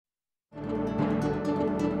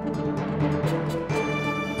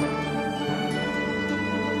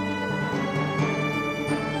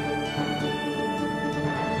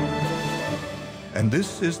And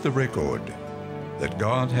this is the record, that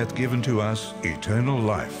God hath given to us eternal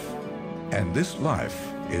life, and this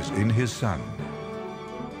life is in his Son.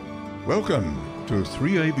 Welcome to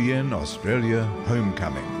 3ABN Australia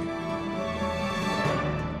Homecoming.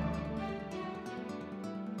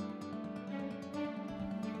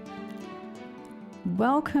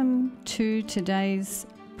 Welcome to today's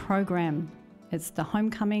program. It's the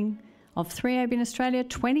Homecoming of 3ABN Australia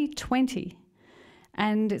 2020.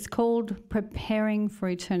 And it's called Preparing for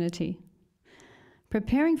Eternity.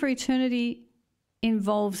 Preparing for Eternity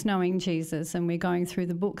involves knowing Jesus, and we're going through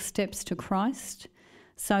the book Steps to Christ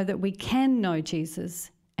so that we can know Jesus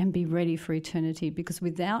and be ready for eternity, because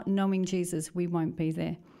without knowing Jesus, we won't be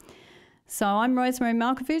there. So I'm Rosemary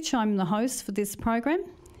Malkovich. I'm the host for this program,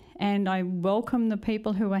 and I welcome the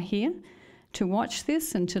people who are here to watch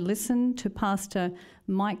this and to listen to Pastor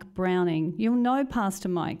Mike Browning. You'll know Pastor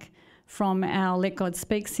Mike from our Let God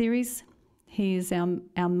Speak series. He is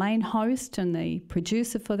our main host and the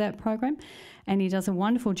producer for that program, and he does a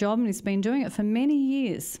wonderful job, and he's been doing it for many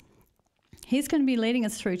years. He's going to be leading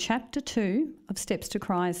us through chapter 2 of Steps to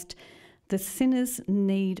Christ, The Sinner's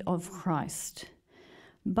Need of Christ.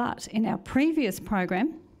 But in our previous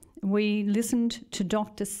program, we listened to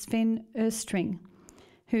Dr. Sven Östring,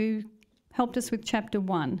 who helped us with chapter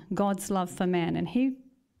 1, God's Love for Man, and he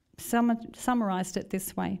summarised it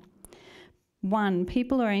this way. 1,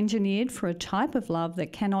 people are engineered for a type of love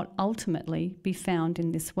that cannot ultimately be found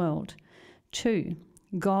in this world. 2,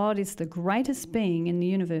 God is the greatest being in the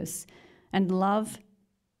universe, and love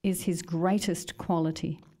is his greatest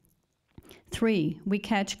quality. 3, we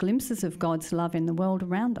catch glimpses of God's love in the world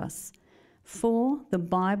around us. 4, the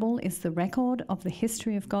Bible is the record of the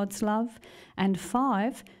history of God's love. And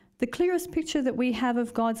 5, the clearest picture that we have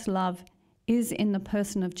of God's love is in the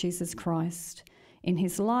person of Jesus Christ, in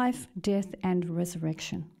his life, death and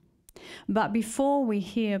resurrection. But before we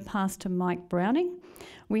hear Pastor Mike Browning,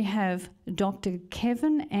 we have Dr.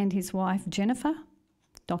 Kevin and his wife Jennifer,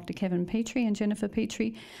 Dr. Kevin Petrie and Jennifer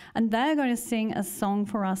Petrie, and they're going to sing a song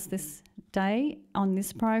for us this day on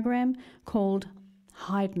this program called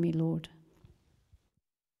Hide Me, Lord.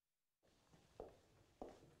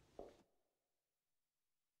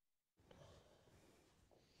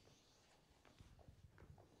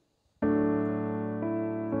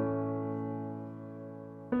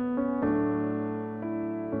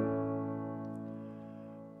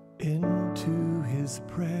 Into his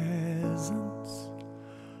presence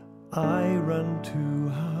I run to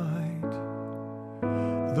hide,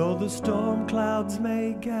 though the storm clouds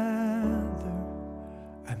may gather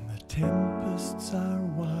and the tempests are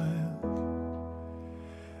wild.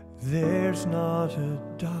 There's not a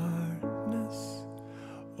darkness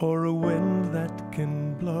or a wind that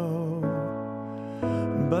can blow,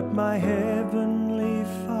 but my heavenly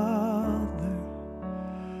Father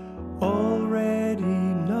already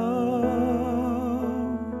knows.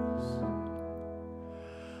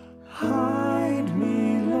 Hide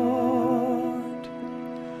me, Lord,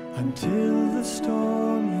 until the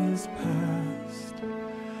storm is past.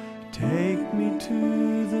 Take me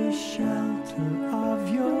to the shelter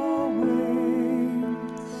of your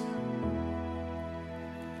wings.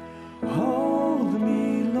 Hold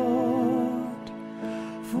me, Lord,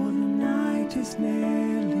 for the night is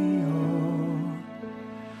nearly o'er.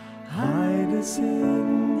 Hide us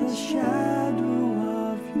in the shadow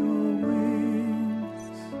of your wings.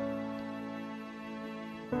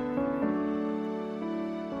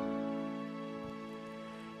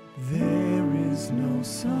 There is no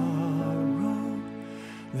sorrow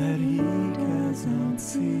that he cannot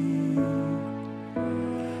see,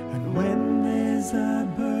 and when there's a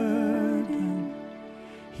burden,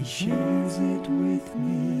 he shares it with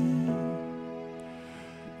me.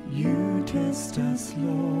 You test us,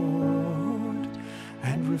 Lord,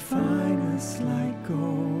 and refine us like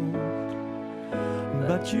gold,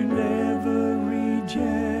 but you never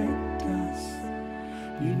reject us,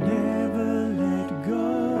 you never let go.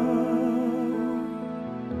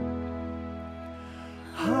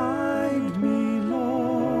 Hide me,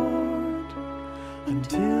 Lord,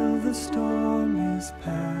 until the storm is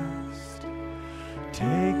past.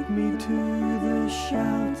 Take me to the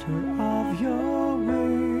shelter of your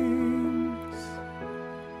wings.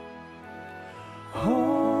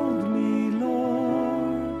 Hold me,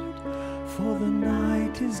 Lord, for the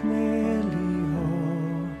night is nearly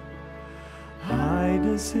o'er. Hide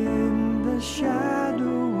us in the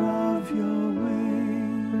shadow of your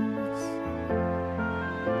wings.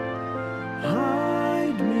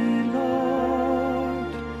 Hide me, Lord,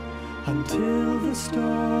 till the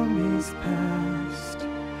storm is past.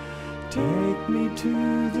 Take me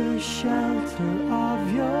to the shelter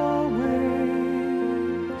of your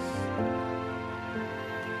wings.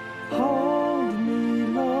 Hold me,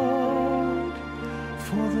 Lord,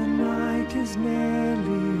 for the night is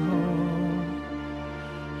nearly o'er.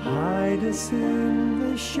 Hide us in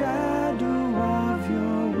the shadow of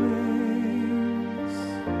your wings.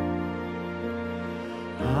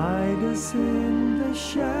 Hide us in the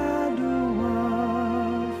shadow of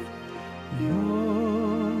your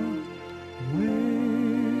wings.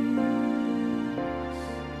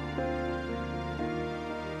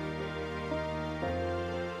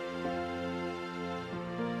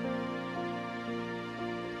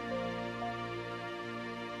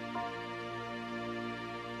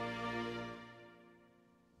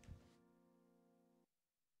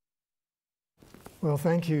 Well,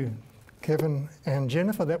 thank you, Kevin and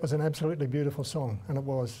Jennifer. That was an absolutely beautiful song, and it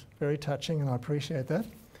was very touching, and I appreciate that.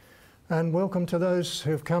 And welcome to those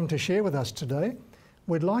who've come to share with us today.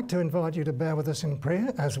 We'd like to invite you to bow with us in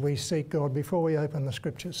prayer as we seek God before we open the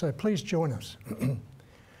scriptures. So please join us.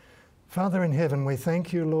 Father in heaven, we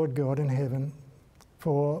thank you, Lord God in heaven,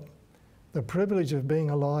 for the privilege of being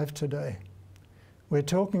alive today. We're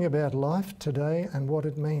talking about life today and what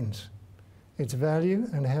it means, its value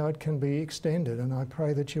and how it can be extended. And I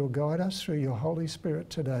pray that you'll guide us through your Holy Spirit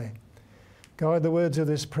today. Guide the words of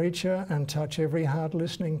this preacher and touch every heart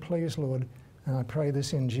listening, please, Lord. And I pray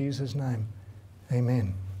this in Jesus' name.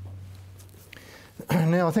 Amen.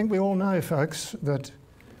 Now, I think we all know, folks, that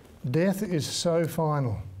death is so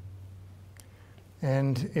final.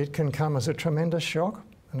 And it can come as a tremendous shock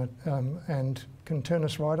and can turn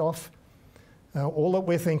us right off all that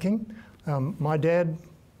we're thinking. My dad,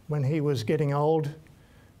 when he was getting old,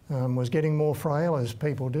 was getting more frail, as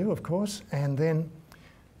people do, of course. And then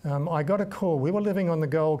I got a call. We were living on the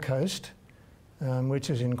Gold Coast, which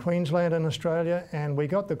is in Queensland in Australia, and we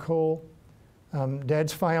got the call,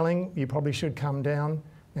 Dad's failing, you probably should come down.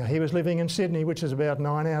 Now, he was living in Sydney, which is about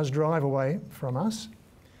 9 hours drive away from us.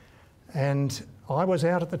 And I was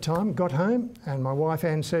out at the time, got home, and my wife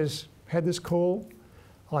Anne says, had this call.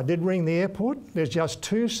 I did ring the airport. There's just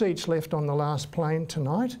 2 seats left on the last plane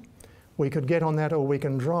tonight. We could get on that or we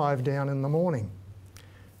can drive down in the morning.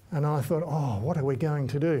 And I thought, oh, what are we going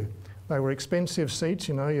to do? They were expensive seats,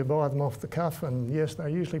 you know, you buy them off the cuff, and yes, they're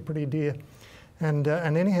usually pretty dear. And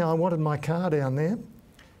anyhow, I wanted my car down there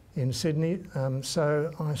in Sydney,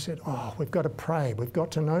 so I said, oh, we've got to pray. We've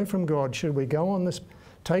got to know from God, should we go on this,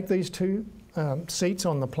 take these 2 seats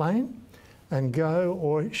on the plane and go,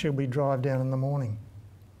 or should we drive down in the morning?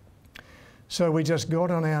 So we just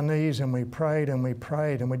got on our knees and we prayed and we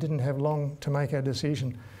prayed, and we didn't have long to make our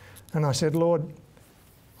decision. And I said, Lord,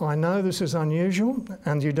 I know this is unusual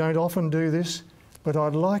and you don't often do this, but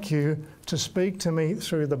I'd like you to speak to me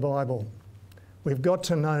through the Bible. We've got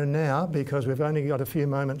to know now because we've only got a few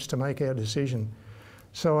moments to make our decision.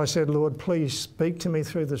 So I said, Lord, please speak to me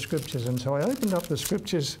through the scriptures. And so I opened up the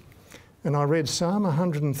scriptures and I read Psalm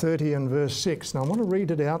 130 and verse 6. And I want to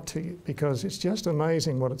read it out to you because it's just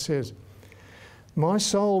amazing what it says. My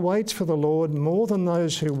soul waits for the Lord more than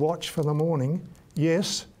those who watch for the morning.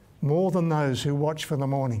 Yes, more than those who watch for the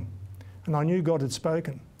morning. And I knew God had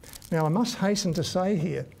spoken. Now I must hasten to say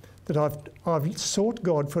here that I've sought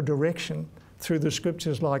God for direction through the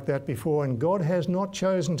scriptures like that before, and God has not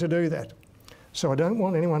chosen to do that. So I don't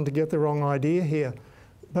want anyone to get the wrong idea here.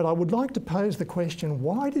 But I would like to pose the question,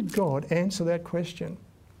 why did God answer that question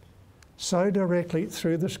so directly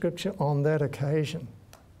through the scripture on that occasion?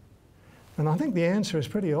 And I think the answer is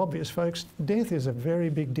pretty obvious, folks. Death is a very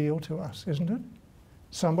big deal to us, isn't it?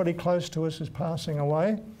 Somebody close to us is passing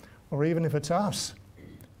away, or even if it's us,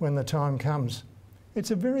 when the time comes.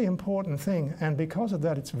 It's a very important thing, and because of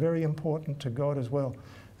that, it's very important to God as well.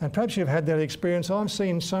 And perhaps you've had that experience. I've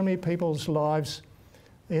seen so many people's lives,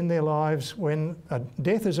 in their lives, when a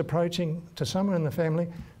death is approaching to someone in the family,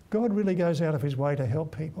 God really goes out of his way to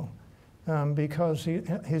help people because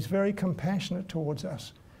he's very compassionate towards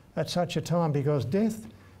us at such a time, because death,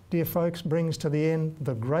 dear folks, brings to the end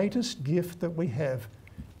the greatest gift that we have,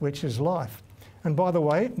 which is life. And by the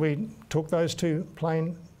way, we took those 2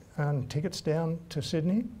 plane tickets down to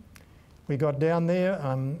Sydney. We got down there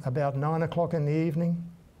about 9 o'clock in the evening,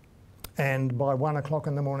 and by 1 o'clock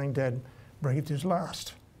in the morning, Dad breathed his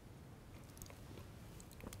last.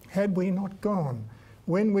 Had we not gone,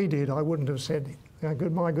 when we did, I wouldn't have said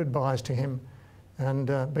my goodbyes to him and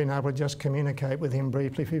been able to just communicate with him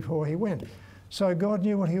briefly before he went. So God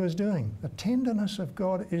knew what he was doing. The tenderness of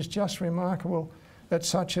God is just remarkable at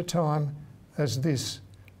such a time as this.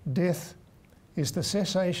 Death is the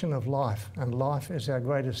cessation of life, and life is our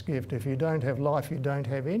greatest gift. If you don't have life, you don't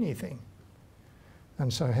have anything.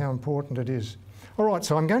 And so how important it is. All right,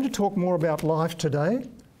 so I'm going to talk more about life today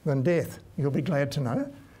than death. You'll be glad to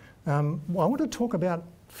know. I want to talk about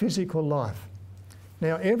physical life.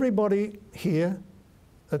 Now, everybody here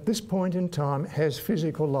at this point in time has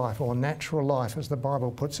physical life, or natural life, as the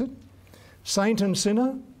Bible puts it. Saint and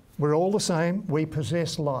sinner, we're all the same. We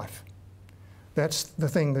possess life. That's the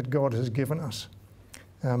thing that God has given us.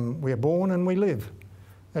 We're born and we live.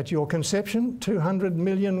 At your conception, 200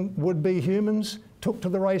 million would-be humans took to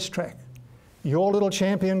the racetrack. Your little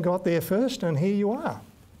champion got there first, and here you are.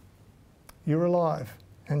 You're alive,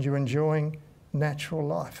 and you're enjoying natural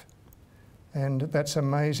life. And that's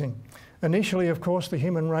amazing. Initially, of course, the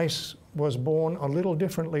human race was born a little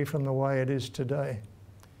differently from the way it is today.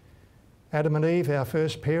 Adam and Eve, our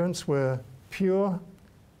first parents, were pure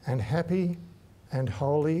and happy and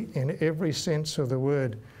holy in every sense of the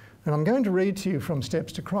word. And I'm going to read to you from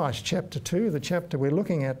Steps to Christ, chapter 2, the chapter we're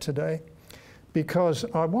looking at today, because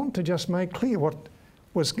I want to just make clear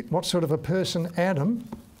what sort of a person Adam,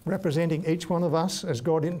 representing each one of us as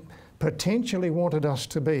God potentially wanted us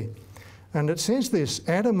to be. And it says this: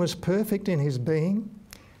 Adam was perfect in his being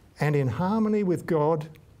and in harmony with God.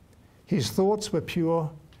 His thoughts were pure,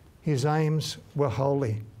 his aims were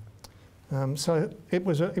holy. So it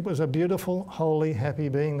was a beautiful, holy, happy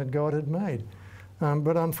being that God had made.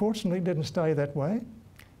 But unfortunately it didn't stay that way.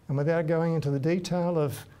 And without going into the detail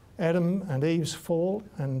of Adam and Eve's fall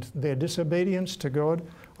and their disobedience to God,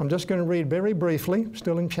 I'm just going to read very briefly,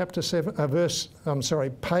 still in chapter 7,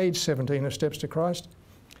 page 17 of Steps to Christ.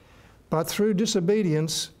 But through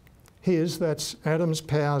disobedience, that's Adam's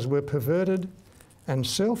powers were perverted, and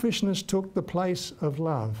selfishness took the place of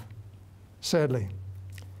love, sadly.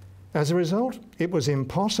 As a result, it was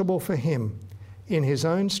impossible for him, in his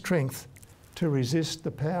own strength, to resist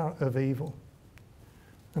the power of evil.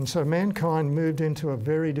 And so mankind moved into a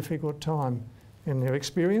very difficult time in their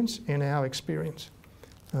experience, in our experience.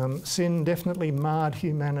 Sin definitely marred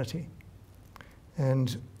humanity.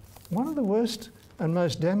 And one of the worst and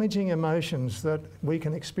most damaging emotions that we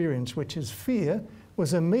can experience, which is fear,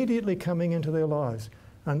 was immediately coming into their lives.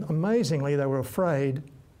 And amazingly, they were afraid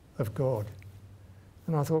of God.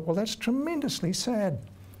 And I thought, well, that's tremendously sad.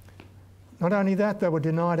 Not only that, they were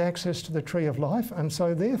denied access to the tree of life, and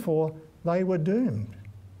so therefore they were doomed.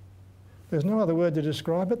 There's no other word to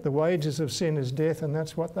describe it. The wages of sin is death, and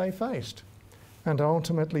that's what they faced and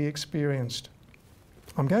ultimately experienced.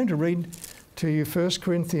 I'm going to read to you 1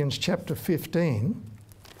 Corinthians chapter 15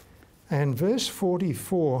 and verse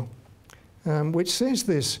 44, which says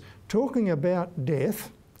this, talking about death: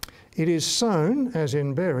 it is sown, as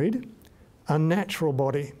in buried, a natural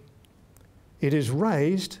body. It is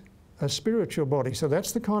raised, a spiritual body. So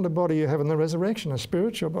that's the kind of body you have in the resurrection, a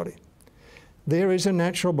spiritual body. There is a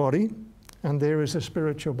natural body and there is a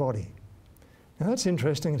spiritual body. Now that's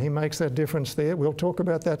interesting that he makes that difference there. We'll talk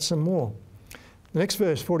about that some more. The next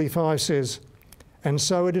verse, 45, says, and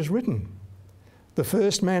so it is written, the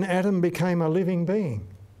first man, Adam, became a living being.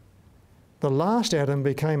 The last Adam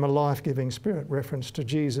became a life-giving spirit, reference to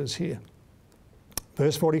Jesus here.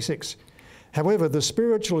 Verse 46, however, the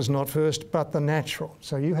spiritual is not first, but the natural.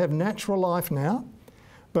 So you have natural life now,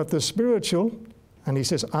 but the spiritual, and he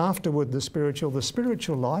says afterward the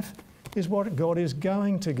spiritual life is what God is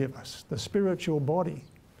going to give us, the spiritual body.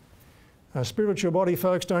 A spiritual body,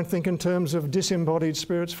 folks, don't think in terms of disembodied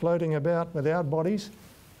spirits floating about without bodies.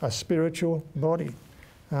 A spiritual body.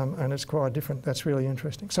 And it's quite different. That's really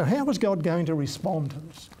interesting. So how was God going to respond to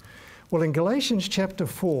this? Well, in Galatians chapter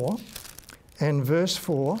 4 and verse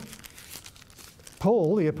 4,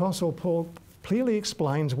 Paul, the Apostle Paul, clearly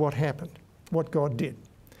explains what happened, what God did.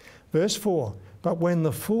 Verse 4, but when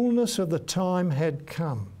the fullness of the time had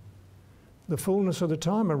come, the fullness of the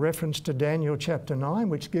time, a reference to Daniel chapter 9,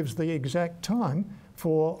 which gives the exact time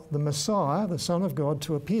for the Messiah, the Son of God,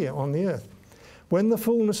 to appear on the earth. When the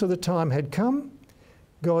fullness of the time had come,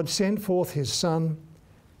 God sent forth his Son,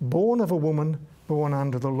 born of a woman, born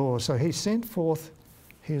under the law. So he sent forth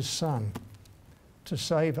his Son to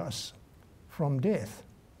save us from death.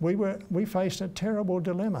 We faced a terrible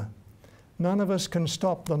dilemma. None of us can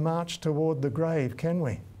stop the march toward the grave, can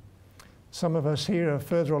we? Some of us here are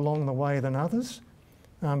further along the way than others,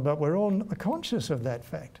 but we're all conscious of that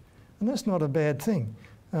fact. And that's not a bad thing.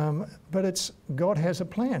 But God has a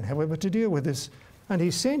plan, however, to deal with this. And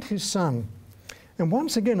he sent his Son. And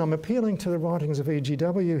once again, I'm appealing to the writings of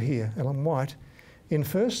E.G.W. here, Ellen White, in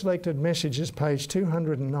First Selected Messages, page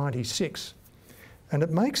 296. And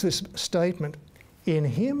it makes this statement, in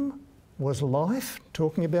him was life,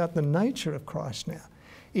 talking about the nature of Christ now.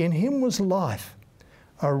 In him was life,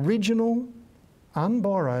 original,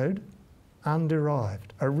 unborrowed,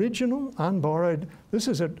 underived. Original, unborrowed. This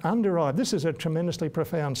is underived. This is a tremendously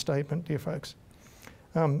profound statement, dear folks.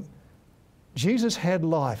 Jesus had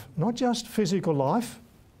life, not just physical life,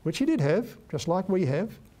 which he did have, just like we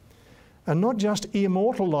have, and not just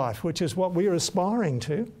immortal life, which is what we're aspiring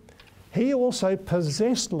to. He also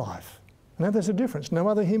possessed life. Now there's a difference. No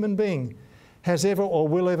other human being has ever or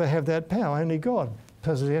will ever have that power. Only God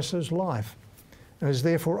possesses life and is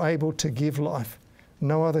therefore able to give life.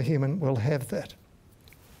 No other human will have that.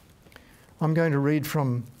 I'm going to read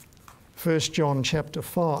from 1 John chapter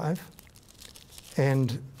 5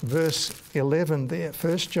 and verse 11 there.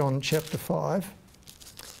 1 John chapter 5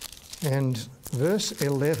 and verse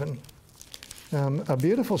 11. A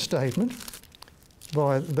beautiful statement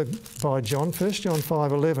by John, 1 John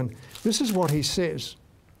 5:11. This is what he says.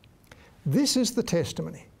 This is the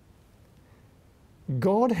testimony.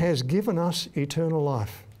 God has given us eternal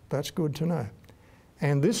life. That's good to know.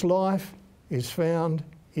 And this life is found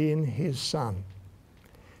in his Son.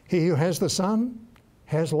 He who has the Son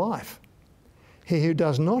has life. He who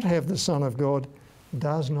does not have the Son of God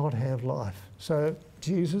does not have life. So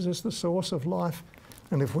Jesus is the source of life,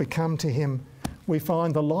 and if we come to him, we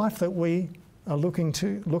find the life that we are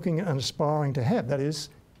looking and aspiring to have. That is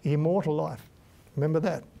immortal life. Remember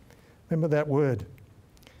that. Remember that word.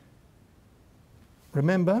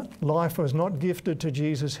 Remember, life was not gifted to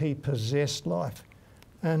Jesus, he possessed life.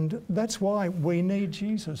 And that's why we need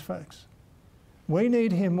Jesus, folks. We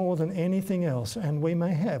need him more than anything else, and we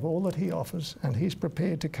may have all that he offers, and he's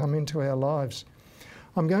prepared to come into our lives.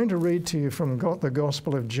 I'm going to read to you from the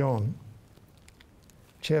Gospel of John,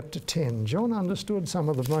 chapter 10. John understood some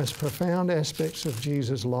of the most profound aspects of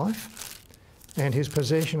Jesus' life and his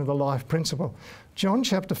possession of the life principle. John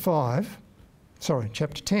chapter 10,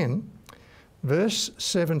 verse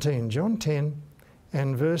 17. John 10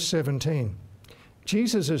 and verse 17.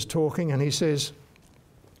 Jesus is talking and he says,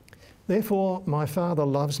 "Therefore my Father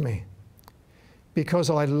loves me, because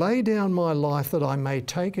I lay down my life that I may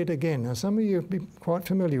take it again." Now some of you will be quite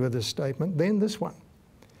familiar with this statement. Then this one.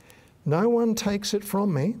 "No one takes it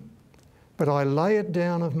from me, but I lay it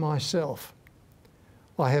down of myself.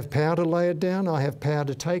 I have power to lay it down, I have power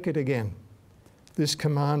to take it again. This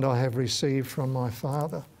command I have received from my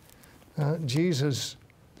Father." Jesus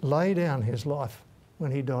laid down his life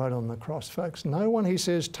when he died on the cross, folks. No one, he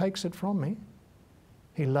says, takes it from me.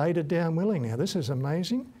 He laid it down willingly. Now this is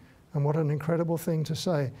amazing, and what an incredible thing to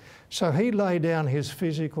say. So he laid down his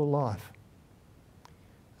physical life,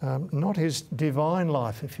 not his divine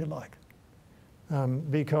life, if you like,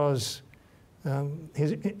 because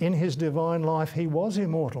in his divine life he was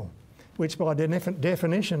immortal, which by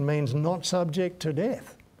definition means not subject to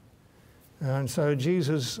death. And so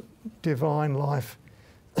Jesus' divine life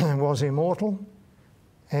was immortal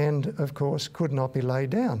and, of course, could not be laid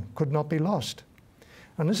down, could not be lost.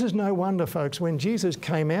 And this is no wonder, folks, when Jesus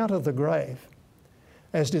came out of the grave,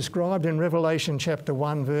 as described in Revelation chapter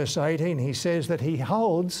 1, verse 18, he says that he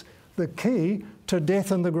holds the key to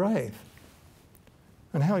death and the grave.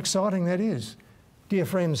 And how exciting that is. Dear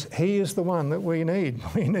friends, he is the one that we need.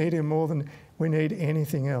 We need him more than we need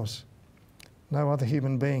anything else. No other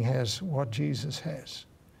human being has what Jesus has,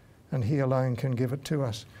 and he alone can give it to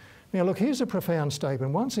us. Now look, here's a profound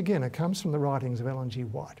statement. Once again, it comes from the writings of Ellen G.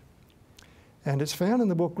 White. And it's found in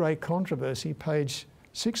the book Great Controversy, page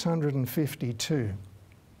 652.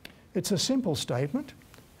 It's a simple statement,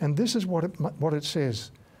 and this is what it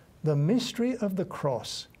says. The mystery of the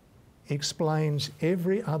cross explains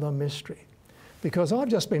every other mystery. Because I've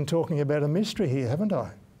just been talking about a mystery here, haven't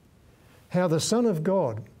I? How the Son of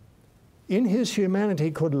God, in his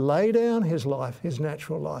humanity, could lay down his life, his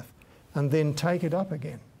natural life, and then take it up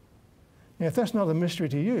again. Now, if that's not a mystery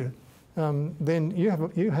to you, then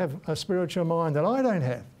you have a spiritual mind that I don't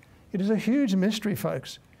have. It is a huge mystery,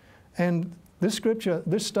 folks. And this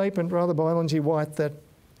statement rather by Ellen G. White, that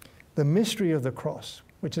the mystery of the cross,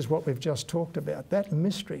 which is what we've just talked about, that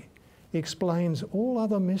mystery explains all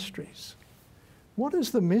other mysteries. What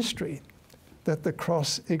is the mystery that the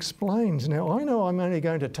cross explains? Now, I know I'm only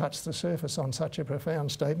going to touch the surface on such a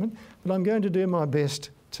profound statement, but I'm going to do my best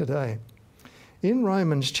today. In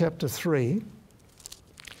Romans chapter 3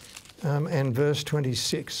 and verse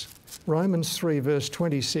 26, Romans 3 verse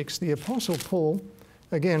 26, the Apostle Paul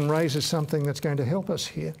again raises something that's going to help us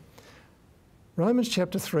here. Romans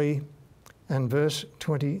chapter 3 and verse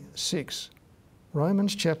 26.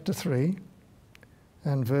 Romans chapter 3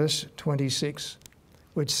 and verse 26,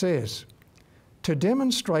 which says, "To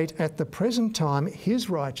demonstrate at the present time his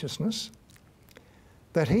righteousness,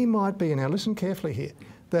 that he might be," now listen carefully here,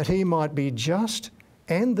 "that he might be just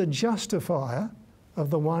and the justifier of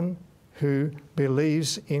the one who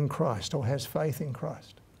believes in Christ or has faith in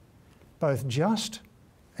Christ. Both just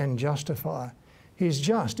and justifier. He's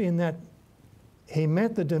just in that he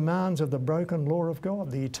met the demands of the broken law of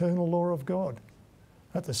God, the eternal law of God.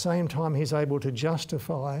 At the same time, he's able to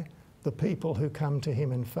justify the people who come to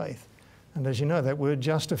him in faith. And as you know, that word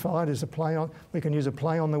justified is a play on, we can use a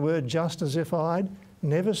play on the word just as if I'd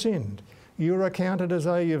never sinned. You're accounted as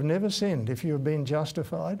though you've never sinned if you have been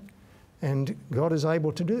justified. And God is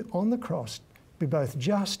able to do on the cross, be both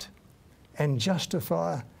just and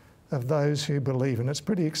justifier of those who believe. And it's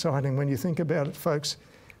pretty exciting when you think about it, folks,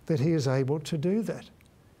 that he is able to do that.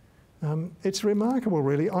 It's remarkable,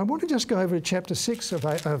 really. I want to just go over to chapter 6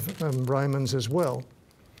 of Romans as well.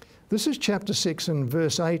 This is chapter 6 and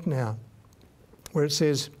verse 8 now, where it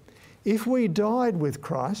says, if we died with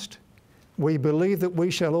Christ, we believe that we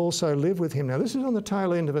shall also live with him. Now, this is on the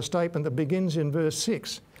tail end of a statement that begins in verse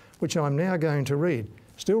 6, which I'm now going to read.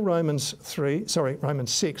 Still Romans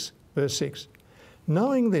 6, verse 6.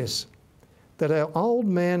 Knowing this, that our old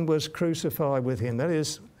man was crucified with him. That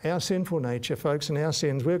is our sinful nature, folks, and our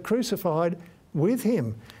sins. We're crucified with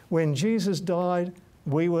him. When Jesus died,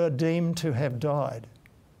 we were deemed to have died.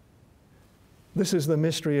 This is the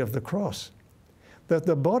mystery of the cross. That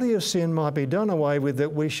the body of sin might be done away with,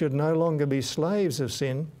 that we should no longer be slaves of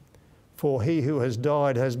sin, for he who has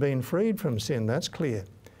died has been freed from sin. That's clear.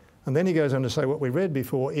 And then he goes on to say what we read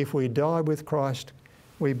before, if we die with Christ,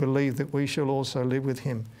 we believe that we shall also live with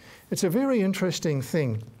him. It's a very interesting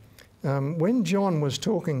thing. When John was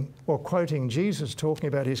talking, or quoting Jesus talking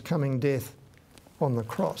about his coming death on the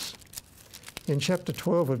cross, in chapter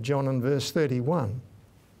 12 of John and verse 31,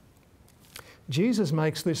 Jesus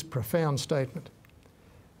makes this profound statement.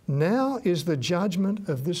 Now is the judgment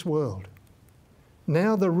of this world.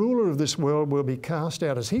 Now the ruler of this world will be cast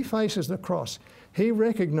out. As he faces the cross, he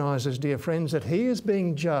recognises, dear friends, that he is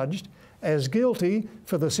being judged as guilty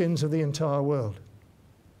for the sins of the entire world.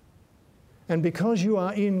 And because you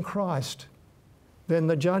are in Christ, then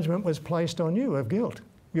the judgment was placed on you of guilt.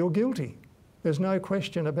 You're guilty. There's no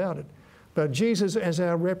question about it. But Jesus, as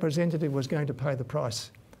our representative, was going to pay the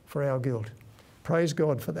price for our guilt. Praise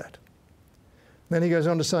God for that. Then he goes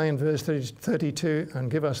on to say in verse 32,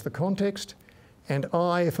 and give us the context, and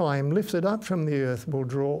I, if I am lifted up from the earth, will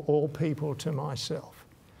draw all people to myself.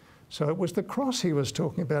 So it was the cross he was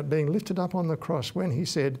talking about, being lifted up on the cross when he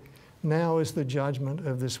said, now is the judgment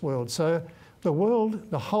of this world. So the world,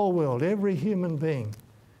 the whole world, every human being,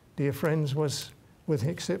 dear friends, was, with the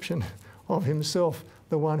exception of himself,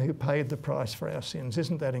 the one who paid the price for our sins.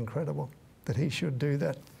 Isn't that incredible that he should do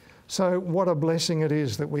that? So what a blessing it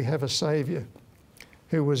is that we have a Saviour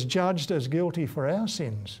who was judged as guilty for our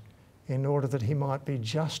sins in order that he might be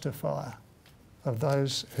justifier of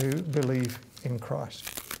those who believe in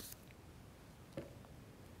Christ.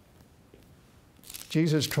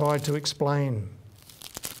 Jesus tried to explain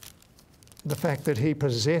the fact that he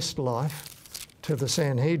possessed life to the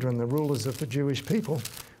Sanhedrin, the rulers of the Jewish people.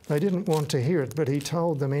 They didn't want to hear it, but he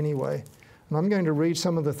told them anyway. And I'm going to read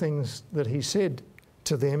some of the things that he said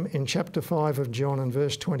to them in chapter 5 of John and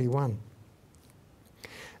verse 21.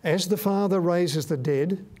 As the Father raises the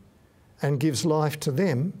dead and gives life to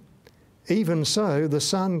them, even so the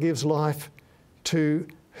Son gives life to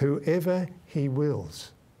whoever he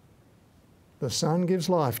wills. The Son gives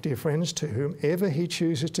life, dear friends, to whomever he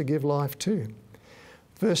chooses to give life to.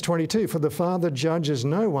 Verse 22, for the Father judges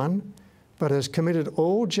no one, but has committed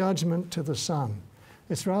all judgment to the Son.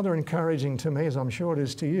 It's rather encouraging to me, as I'm sure it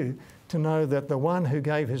is to you, to know that the one who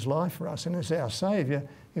gave his life for us and is our Saviour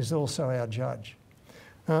is also our judge.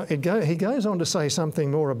 He goes on to say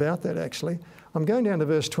something more about that, actually. I'm going down to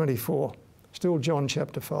verse 24, still John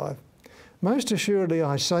chapter 5. Most assuredly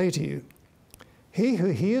I say to you, he who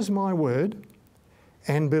hears my word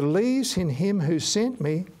and believes in him who sent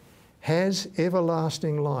me has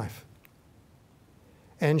everlasting life,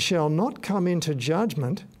 and shall not come into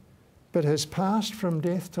judgment, but has passed from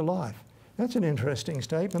death to life. That's an interesting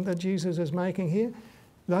statement that Jesus is making here.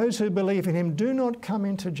 Those who believe in him do not come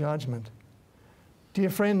into judgment. Dear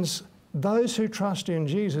friends, those who trust in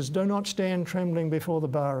Jesus do not stand trembling before the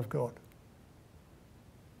bar of God.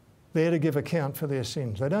 They're to give account for their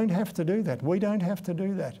sins. They don't have to do that. We don't have to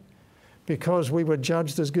do that because we were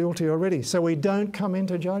judged as guilty already. So we don't come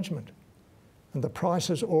into judgment. And the price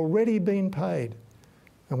has already been paid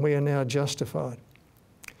and we are now justified.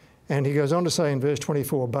 And he goes on to say in verse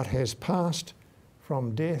 24, but has passed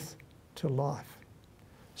from death to life.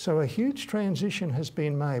 So a huge transition has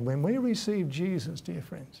been made. When we receive Jesus, dear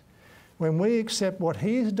friends, when we accept what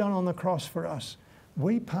he has done on the cross for us,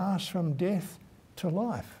 we pass from death to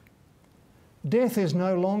life. Death is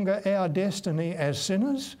no longer our destiny as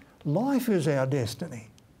sinners. Life is our destiny.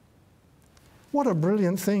 What a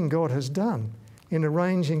brilliant thing God has done in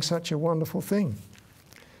arranging such a wonderful thing.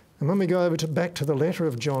 And when we go over back to the letter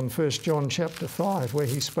of John, 1 John chapter 5, where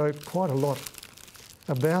he spoke quite a lot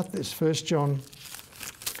about this, 1 John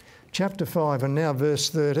chapter 5 and now verse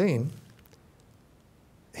 13,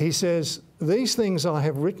 he says, "These things I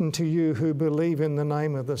have written to you who believe in the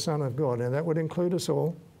name of the Son of God." And that would include us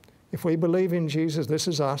all. If we believe in Jesus, this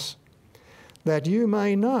is us. "That you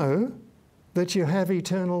may know that you have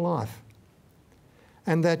eternal life,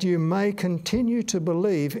 and that you may continue to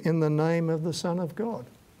believe in the name of the Son of God."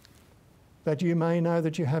 That you may know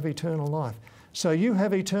that you have eternal life. So you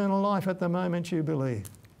have eternal life at the moment you believe.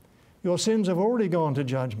 Your sins have already gone to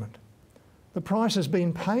judgment. The price has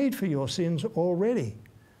been paid for your sins already,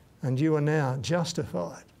 and you are now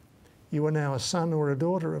justified. You are now a son or a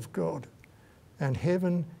daughter of God, and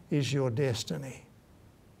heaven is your destiny.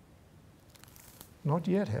 Not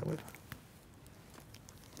yet, however.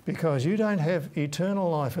 Because you don't have eternal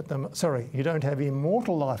life at the you don't have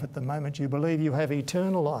immortal life at the moment you believe you have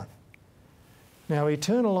eternal life. Now,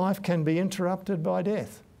 eternal life can be interrupted by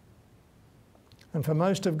death. And for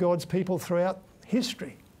most of God's people throughout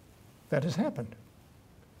history, that has happened.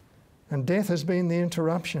 And death has been the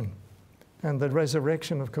interruption. And the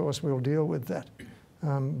resurrection, of course, will deal with that.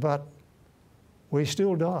 But we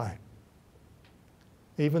still die,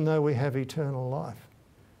 even though we have eternal life.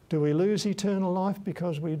 Do we lose eternal life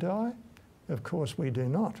because we die? Of course we do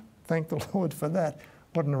not. Thank the Lord for that.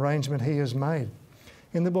 What an arrangement he has made.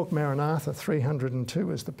 In the book Maranatha,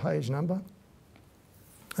 302 is the page number.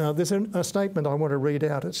 There's a statement I want to read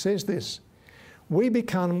out. It says this: "We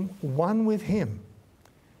become one with him,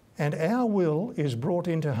 and our will is brought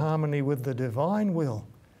into harmony with the divine will.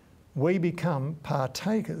 We become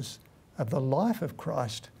partakers of the life of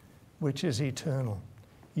Christ, which is eternal."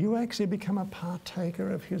 You actually become a partaker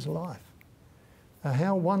of his life.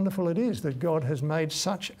 How wonderful it is that God has made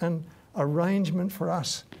such an arrangement for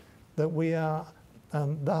us that we are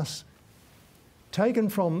thus taken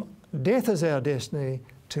from death as our destiny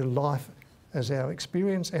to life as our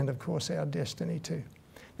experience, and of course our destiny too.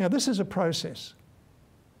 Now this is a process,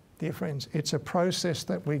 dear friends. It's a process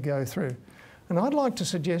that we go through. And I'd like to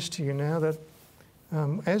suggest to you now that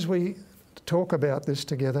as we talk about this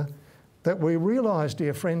together, that we realise,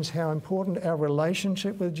 dear friends, how important our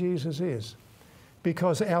relationship with Jesus is.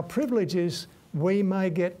 Because our privilege is we may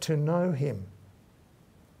get to know him.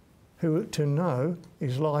 Who to know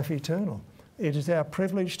is life eternal. It is our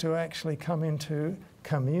privilege to actually come into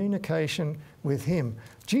communication with him.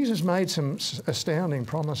 Jesus made some astounding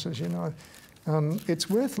promises, you know. It's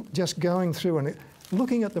worth just going through and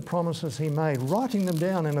looking at the promises he made, writing them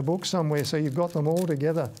down in a book somewhere so you've got them all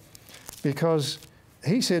together. Because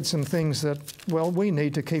he said some things that, well, we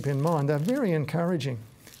need to keep in mind. They're very encouraging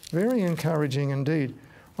indeed.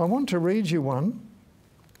 I want to read you one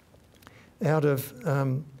out of,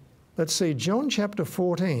 let's see, John chapter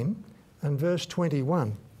 14 and verse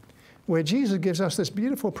 21, where Jesus gives us this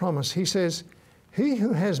beautiful promise. He says, "He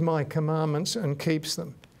who has my commandments and keeps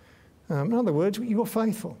them." In other words, you're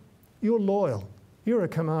faithful, you're loyal. You're a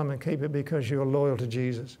commandment keeper because you're loyal to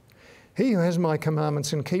Jesus. "He who has my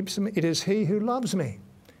commandments and keeps them, it is he who loves me."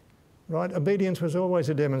 Right? Obedience was always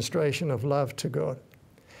a demonstration of love to God.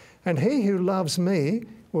 "And he who loves me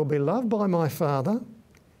will be loved by my Father,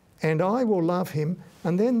 and I will love him."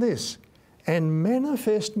 And then this, "and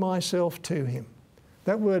manifest myself to him."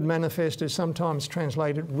 That word manifest is sometimes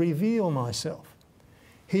translated reveal myself.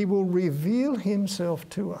 He will reveal himself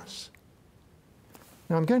to us.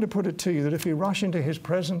 Now I'm going to put it to you that if you rush into his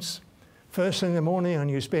presence first thing in the morning and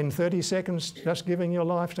you spend 30 seconds just giving your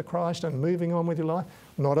life to Christ and moving on with your life,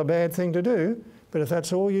 not a bad thing to do, but if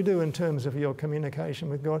that's all you do in terms of your communication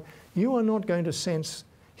with God, you are not going to sense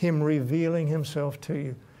him revealing himself to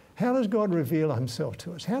you. How does God reveal himself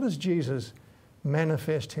to us? How does Jesus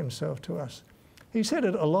manifest himself to us? He said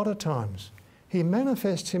it a lot of times. He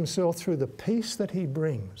manifests himself through the peace that he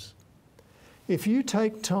brings. If you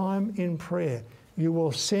take time in prayer, you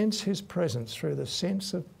will sense his presence through the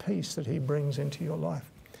sense of peace that he brings into your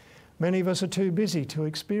life. Many of us are too busy to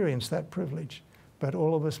experience that privilege, but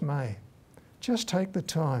all of us may. Just take the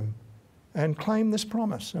time and claim this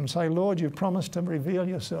promise and say, "Lord, you've promised to reveal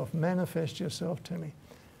yourself, manifest yourself to me.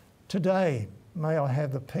 Today, may I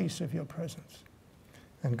have the peace of your presence."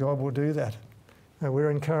 And God will do that.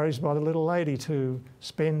 We're encouraged by the little lady to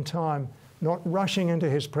spend time not rushing into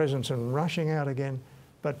his presence and rushing out again,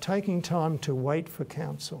 but taking time to wait for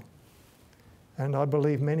counsel. And I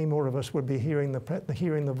believe many more of us would be hearing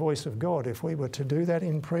the voice of God if we were to do that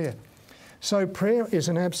in prayer. So prayer is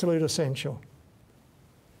an absolute essential.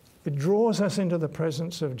 It draws us into the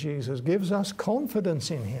presence of Jesus, gives us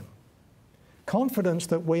confidence in him. Confidence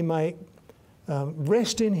that we may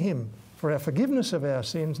rest in him for our forgiveness of our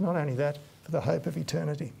sins, not only that, for the hope of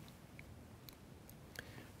eternity.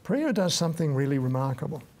 Prayer does something really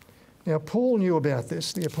remarkable. Now, Paul knew about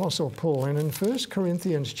this, the Apostle Paul, and in 1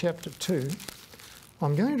 Corinthians chapter 2,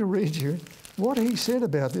 I'm going to read you what he said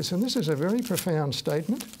about this, and this is a very profound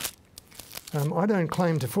statement. I don't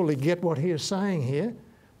claim to fully get what he is saying here,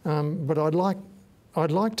 but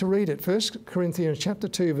I'd like to read it. 1 Corinthians chapter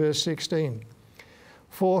 2, verse 16.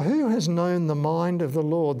 For who has known the mind of the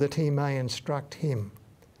Lord that he may instruct him?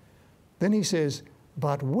 Then he says,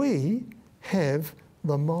 but we have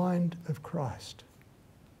the mind of Christ.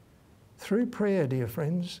 Through prayer, dear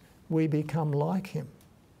friends, we become like him.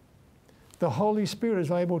 The Holy Spirit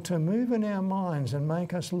is able to move in our minds and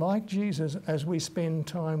make us like Jesus as we spend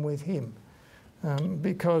time with him.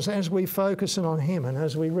 Because as we focus on him and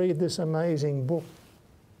as we read this amazing book,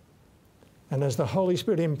 and as the Holy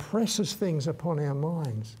Spirit impresses things upon our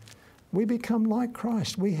minds, we become like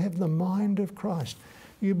Christ. We have the mind of Christ.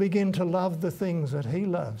 You begin to love the things that he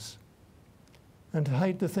loves and to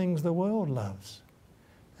hate the things the world loves.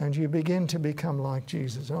 And you begin to become like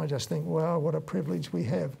Jesus. And I just think, wow, what a privilege we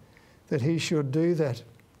have that he should do that.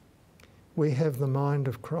 We have the mind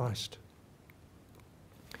of Christ.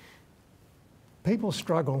 People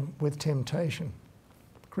struggle with temptation.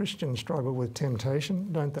 Christians struggle with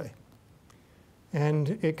temptation, don't they?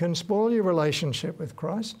 And it can spoil your relationship with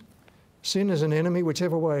Christ. Sin is an enemy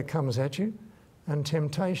whichever way it comes at you, and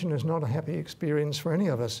temptation is not a happy experience for any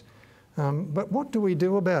of us. But what do we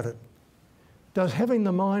do about it? Does having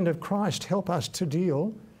the mind of Christ help us to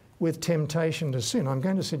deal with temptation to sin? I'm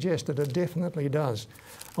going to suggest that it definitely does.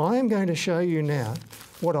 I am going to show you now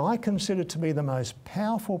what I consider to be the most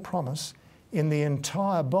powerful promise in the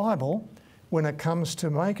entire Bible when it comes to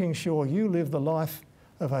making sure you live the life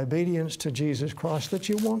of obedience to Jesus Christ that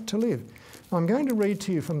you want to live. I'm going to read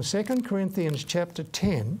to you from 2 Corinthians chapter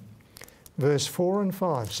 10, verse 4 and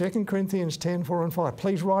 5. 2 Corinthians 10, 4 and 5.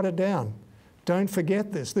 Please write it down. Don't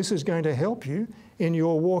forget this. This is going to help you in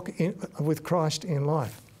your walk with Christ in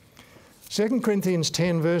life. 2 Corinthians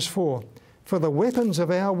 10, verse 4. For the weapons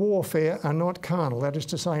of our warfare are not carnal, that is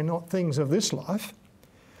to say, not things of this life,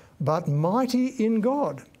 but mighty in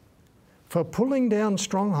God, for pulling down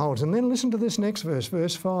strongholds. And then listen to this next verse,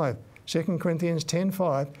 verse 5, 2 Corinthians 10,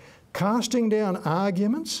 5. Casting down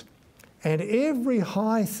arguments and every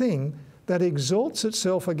high thing that exalts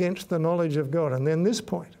itself against the knowledge of God. And then this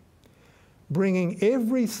point, bringing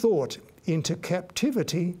every thought into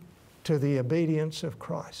captivity to the obedience of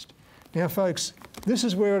Christ. Now, folks, this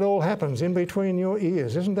is where it all happens, in between your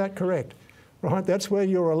ears. Isn't that correct? Right? That's where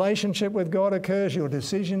your relationship with God occurs. Your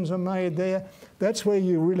decisions are made there. That's where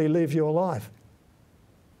you really live your life.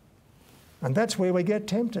 And that's where we get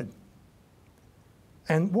tempted.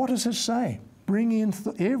 And what does it say? Bring in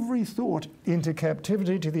every thought into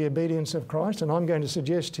captivity to the obedience of Christ. And I'm going to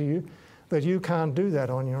suggest to you that you can't do that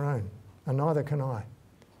on your own, and neither can I.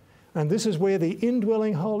 And this is where the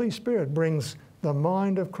indwelling Holy Spirit brings the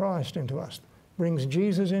mind of Christ into us, brings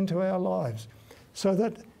Jesus into our lives, so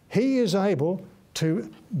that he is able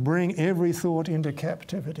to bring every thought into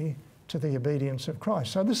captivity to the obedience of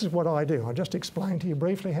Christ. So this is what I do. I'll just explain to you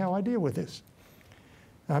briefly how I deal with this.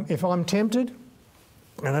 If I'm tempted,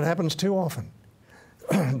 and it happens too often,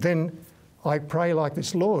 then I pray like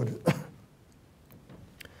this: Lord,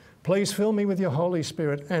 please fill me with your Holy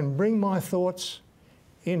Spirit and bring my thoughts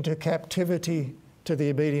into captivity to the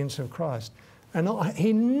obedience of Christ. And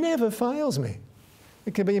he never fails me.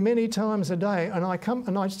 It could be many times a day, and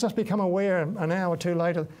I just become aware an hour or two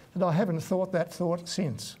later that I haven't thought that thought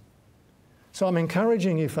since. So I'm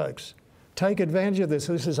encouraging you folks, take advantage of this.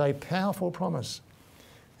 This is a powerful promise,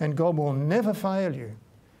 and God will never fail you.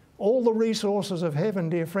 All the resources of heaven,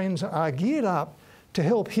 dear friends, are geared up to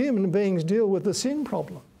help human beings deal with the sin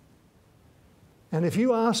problem. And if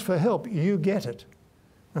you ask for help, you get it.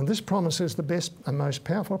 And this promise is the best and most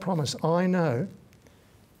powerful promise I know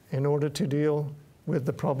in order to deal with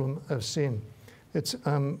the problem of sin. It's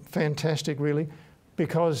fantastic, really,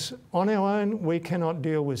 because on our own we cannot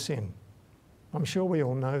deal with sin. I'm sure we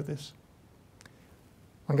all know this.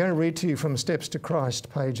 I'm going to read to you from Steps to Christ,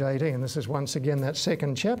 page 18. This is once again that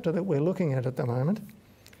second chapter that we're looking at the moment.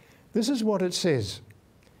 This is what it says.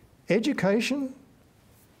 Education,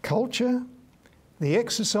 culture, the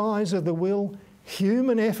exercise of the will,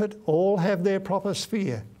 human effort all have their proper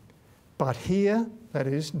sphere. But here, that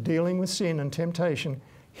is, dealing with sin and temptation,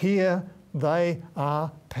 here they are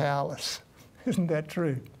powerless. Isn't that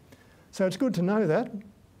true? So it's good to know that.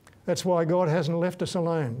 That's why God hasn't left us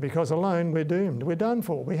alone, because alone we're doomed. We're done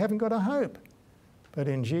for. We haven't got a hope. But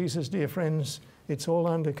in Jesus, dear friends, it's all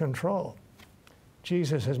under control.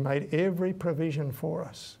 Jesus has made every provision for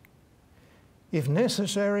us. If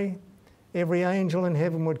necessary, every angel in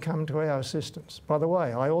heaven would come to our assistance. By the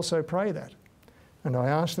way, I also pray that. And I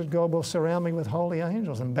ask that God will surround me with holy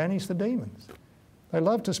angels and banish the demons. They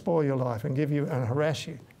love to spoil your life and give you and harass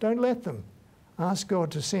you. Don't let them. Ask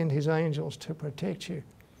God to send his angels to protect you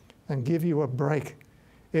and give you a break.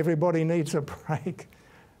 Everybody needs a break.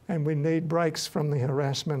 And we need breaks from the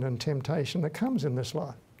harassment and temptation that comes in this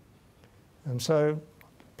life. And so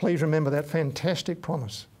please remember that fantastic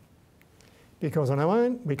promise. Because on our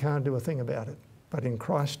own, we can't do a thing about it. But in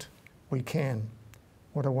Christ, we can.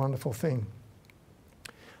 What a wonderful thing.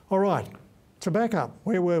 All right, to back up,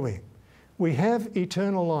 where were we? We have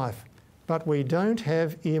eternal life, but we don't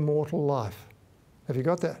have immortal life. Have you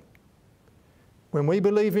got that? When we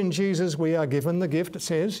believe in Jesus, we are given the gift, it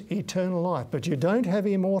says, eternal life. But you don't have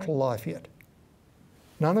immortal life yet.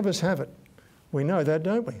 None of us have it. We know that,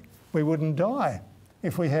 don't we? We wouldn't die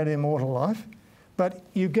if we had immortal life. But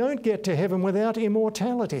you don't get to heaven without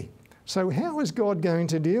immortality. So how is God going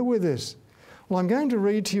to deal with this? Well, I'm going to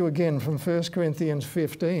read to you again from 1 Corinthians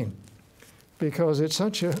 15, because it's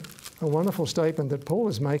such a wonderful statement that Paul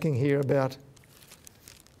is making here about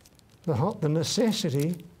the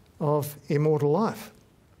necessity of immortal life.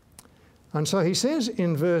 And so he says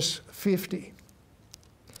in verse 50,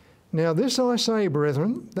 "Now this I say,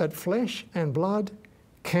 brethren, that flesh and blood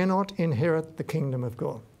cannot inherit the kingdom of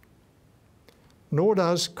God, nor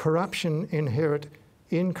does corruption inherit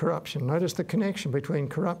incorruption." Notice the connection between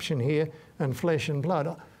corruption here and flesh and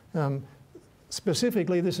blood.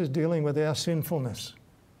 Specifically, this is dealing with our sinfulness,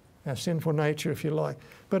 our sinful nature, if you like.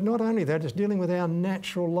 But not only that, it's dealing with our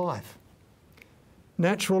natural life.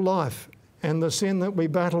 Natural life and the sin that we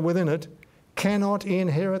battle within it cannot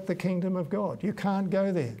inherit the kingdom of God. You can't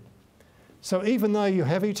go there. So even though you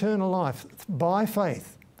have eternal life by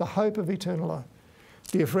faith, the hope of eternal life,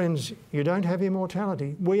 dear friends, you don't have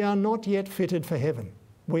immortality. We are not yet fitted for heaven.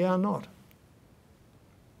 We are not.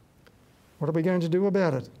 What are we going to do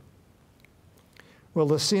about it? Well,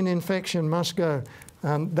 the sin infection must go.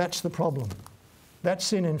 That's the problem. That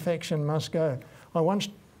sin infection must go. I once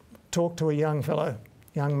talked to a young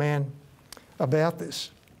man, about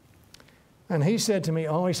this. And he said to me,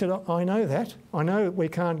 I know that. I know we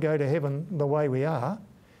can't go to heaven the way we are.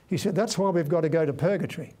 He said, that's why we've got to go to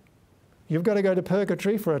purgatory. You've got to go to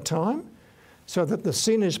purgatory for a time so that the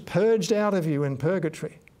sin is purged out of you in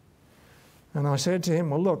purgatory. And I said to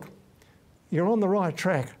him, well, look, you're on the right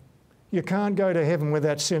track. You can't go to heaven with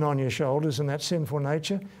that sin on your shoulders and that sinful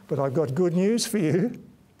nature, but I've got good news for you.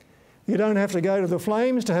 You don't have to go to the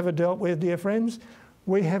flames to have it dealt with, dear friends.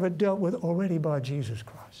 We have it dealt with already by Jesus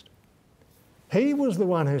Christ. He was the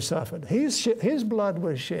one who suffered. His blood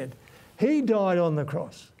was shed. He died on the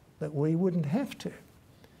cross that we wouldn't have to.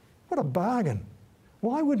 What a bargain.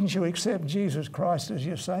 Why wouldn't you accept Jesus Christ as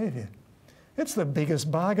your Saviour? It's the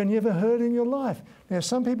biggest bargain you ever heard in your life. Now,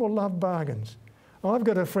 some people love bargains. I've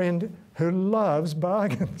got a friend who loves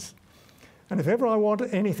bargains. And if ever I want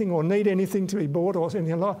anything or need anything to be bought or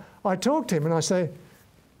anything like that, I talk to him and I say,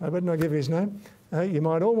 I better not give you his name. You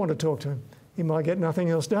might all want to talk to him. He might get nothing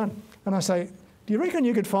else done. And I say, do you reckon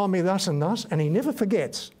you could find me thus and thus? And he never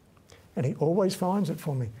forgets. And he always finds it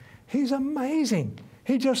for me. He's amazing.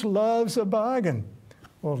 He just loves a bargain.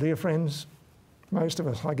 Well, dear friends, most of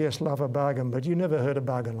us, I guess, love a bargain, but you never heard a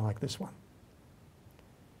bargain like this one.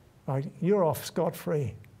 You're off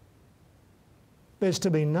scot-free. There's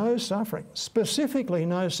to be no suffering, specifically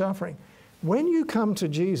no suffering. When you come to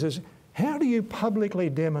Jesus, how do you publicly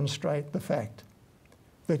demonstrate the fact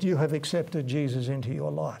that you have accepted Jesus into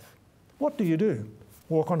your life? What do you do?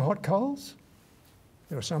 Walk on hot coals?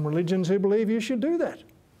 There are some religions who believe you should do that.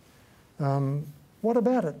 What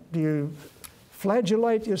about it? Do you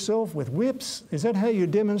flagellate yourself with whips? Is that how you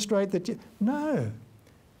demonstrate that you... No,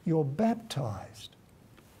 you're baptised.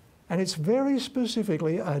 And it's very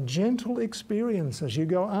specifically a gentle experience as you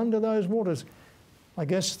go under those waters. I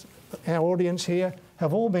guess our audience here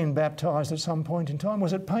have all been baptised at some point in time.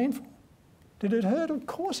 Was it painful? Did it hurt? Of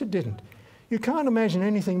course it didn't. You can't imagine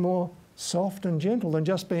anything more soft and gentle than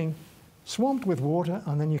just being swamped with water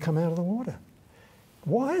and then you come out of the water.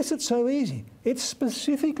 Why is it so easy? It's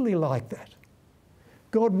specifically like that.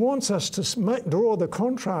 God wants us to draw the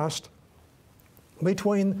contrast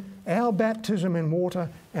between our baptism in water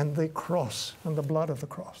and the cross and the blood of the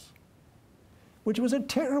cross, which was a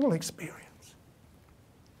terrible experience.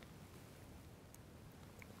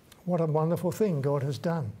 What a wonderful thing God has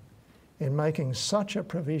done in making such a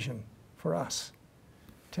provision for us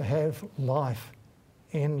to have life,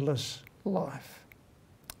 endless life.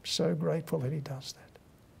 So grateful that he does that.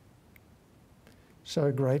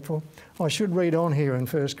 So grateful. I should read on here in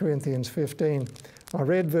 1 Corinthians 15. I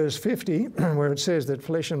read verse 50 where it says that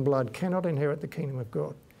flesh and blood cannot inherit the kingdom of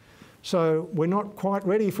God. So we're not quite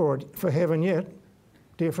ready for it, for heaven yet,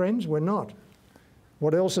 dear friends, we're not.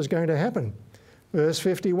 What else is going to happen? Verse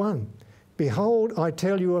 51, behold, I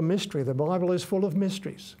tell you a mystery. The Bible is full of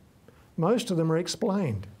mysteries. Most of them are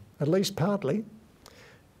explained, at least partly.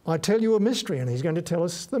 I tell you a mystery, and he's going to tell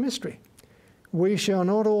us the mystery. We shall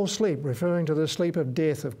not all sleep, referring to the sleep of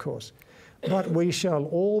death, of course, but we shall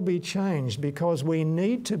all be changed because we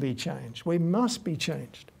need to be changed. We must be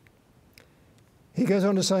changed. He goes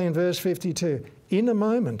on to say in verse 52, in a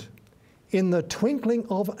moment, in the twinkling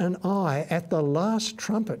of an eye, at the last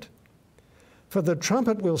trumpet, for the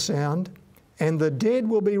trumpet will sound, and the dead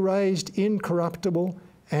will be raised incorruptible,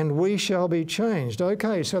 and we shall be changed.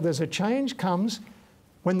 Okay, so there's a change comes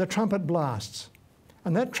when the trumpet blasts.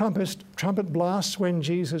 And that trumpet blasts when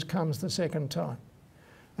Jesus comes the second time.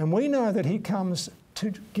 And we know that he comes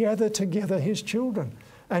to gather together his children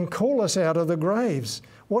and call us out of the graves.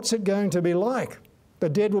 What's it going to be like? The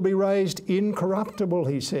dead will be raised incorruptible,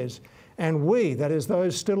 he says. And we, that is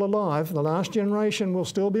those still alive, the last generation will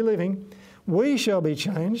still be living, we shall be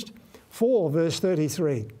changed. For, verse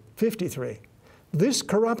 53, this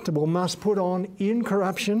corruptible must put on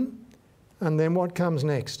incorruption, and then what comes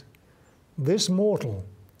next? This mortal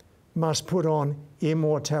must put on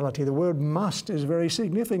immortality. The word must is very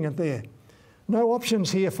significant there. No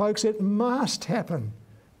options here, folks. It must happen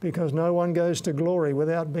because no one goes to glory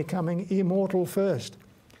without becoming immortal first.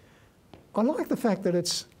 I like the fact that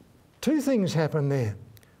it's two things happen there.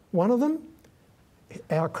 One of them,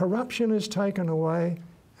 our corruption is taken away,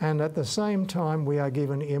 and at the same time we are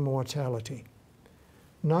given immortality.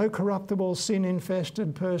 No corruptible,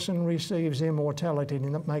 sin-infested person receives immortality,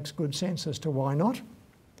 and that makes good sense as to why not.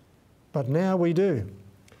 But now we do.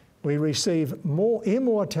 We receive more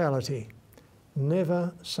immortality,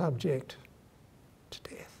 never subject to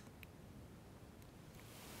death.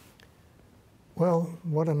 Well,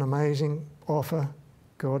 what an amazing offer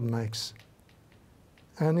God makes.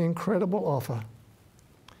 An incredible offer.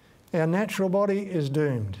 Our natural body is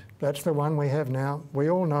doomed. That's the one we have now. We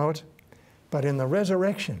all know it. But in the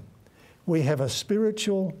resurrection, we have a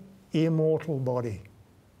spiritual, immortal body.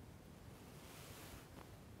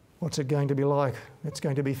 What's it going to be like? It's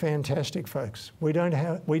going to be fantastic, folks. We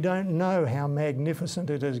don't know how magnificent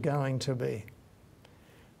it is going to be.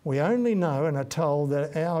 We only know and are told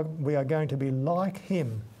that we are going to be like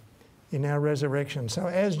him in our resurrection. So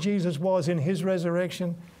as Jesus was in his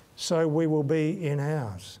resurrection, so we will be in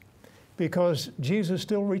ours. Because Jesus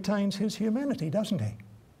still retains his humanity, doesn't he?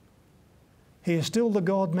 He is still the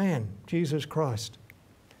God-man, Jesus Christ.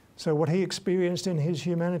 So what he experienced in his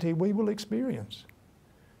humanity, we will experience.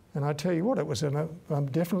 And I tell you what, it was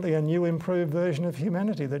definitely a new, improved version of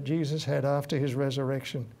humanity that Jesus had after his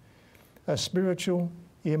resurrection. A spiritual,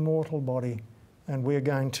 immortal body. And we're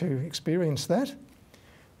going to experience that.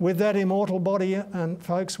 With that immortal body, and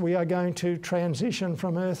folks, we are going to transition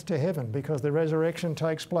from earth to heaven because the resurrection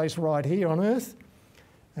takes place right here on earth,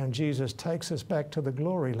 and Jesus takes us back to the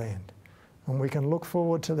glory land. And we can look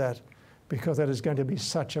forward to that because that is going to be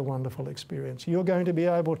such a wonderful experience. You're going to be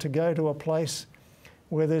able to go to a place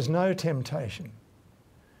where there's no temptation,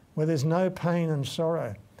 where there's no pain and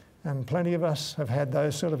sorrow. And plenty of us have had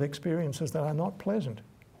those sort of experiences that are not pleasant.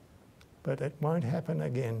 But it won't happen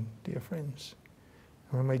again, dear friends.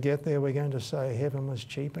 When we get there, we're going to say heaven was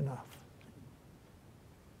cheap enough.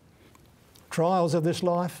 Trials of this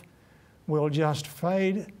life will just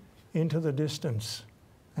fade into the distance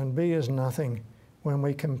and be as nothing when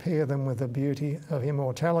we compare them with the beauty of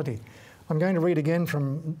immortality. I'm going to read again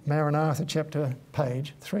from Maranatha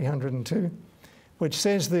page 302, which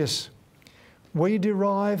says this: we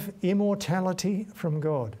derive immortality from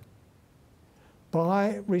God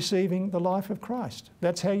by receiving the life of Christ.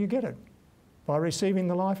 That's how you get it, by receiving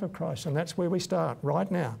the life of Christ, and that's where we start right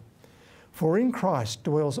now. For in Christ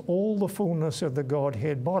dwells all the fullness of the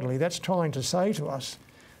Godhead bodily. That's trying to say to us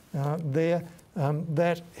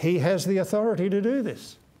that he has the authority to do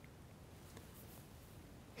this.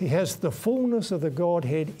 He has the fullness of the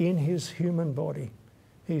Godhead in his human body.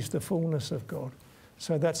 He's the fullness of God.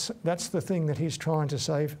 So that's the thing that he's trying to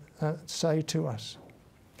say to us.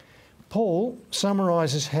 Paul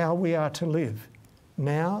summarises how we are to live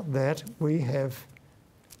now that we have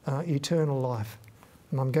eternal life.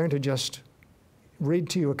 And I'm going to just read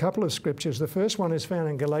to you a couple of scriptures. The first one is found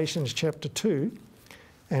in Galatians chapter 2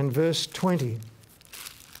 and verse 20.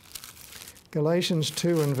 Galatians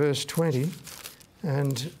 2 and verse 20.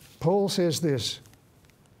 And Paul says this,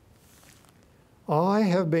 I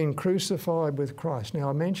have been crucified with Christ. Now,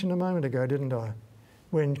 I mentioned a moment ago, didn't I?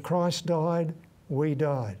 When Christ died, we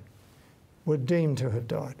died. We're deemed to have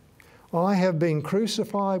died. I have been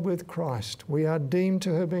crucified with Christ. We are deemed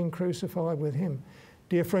to have been crucified with him.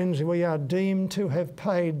 Dear friends, we are deemed to have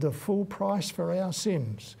paid the full price for our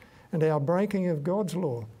sins and our breaking of God's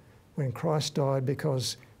law when Christ died,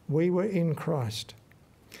 because we were in Christ.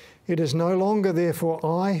 It is no longer therefore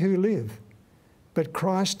I who live, but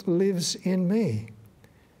Christ lives in me.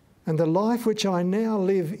 And the life which I now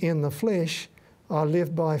live in the flesh, I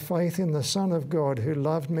live by faith in the Son of God who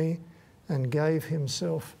loved me and gave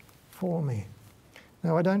himself for me.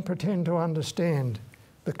 Now, I don't pretend to understand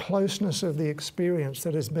the closeness of the experience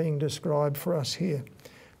that is being described for us here,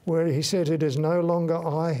 where he said, it is no longer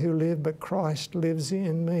I who live, but Christ lives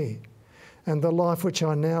in me. And the life which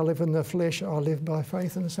I now live in the flesh, I live by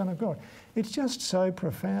faith in the Son of God. It's just so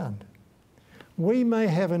profound. We may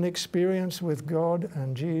have an experience with God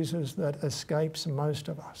and Jesus that escapes most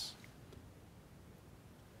of us,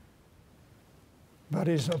 but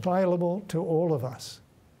is available to all of us.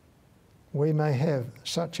 We may have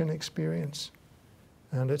such an experience,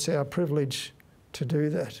 and it's our privilege to do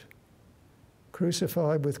that.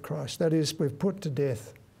 Crucified with Christ. That is, we've put to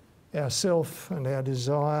death our self and our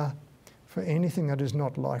desire for anything that is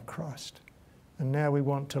not like Christ. And now we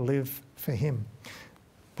want to live for him.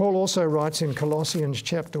 Paul also writes in Colossians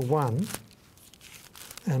chapter 1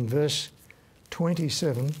 and verse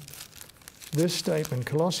 27, this statement,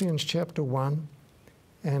 Colossians chapter 1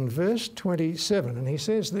 and verse 27, and he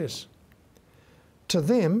says this, to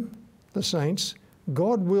them, the saints,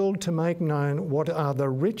 God willed to make known what are the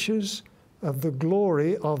riches of the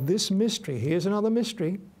glory of this mystery. Here's another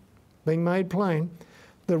mystery being made plain.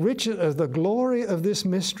 The riches of the glory of this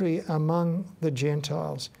mystery among the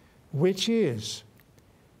Gentiles, which is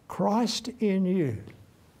Christ in you,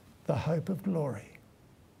 the hope of glory.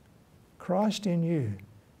 Christ in you,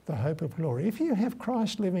 the hope of glory. If you have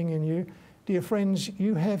Christ living in you, dear friends,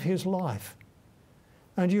 you have his life.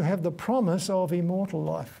 And you have the promise of immortal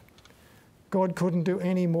life. God couldn't do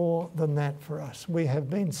any more than that for us. We have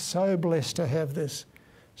been so blessed to have this,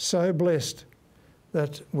 so blessed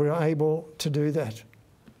that we're able to do that.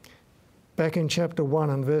 Back in chapter 1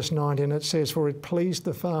 and verse 19 it says, for it pleased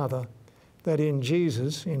the Father that in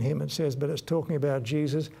Jesus, in him it says, but it's talking about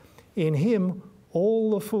Jesus, in him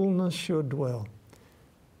all the fullness should dwell.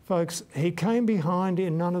 Folks, he came behind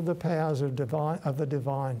in none of the powers of the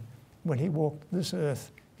divine when he walked this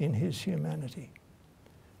earth in his humanity.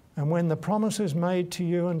 And when the promise is made to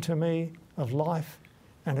you and to me of life,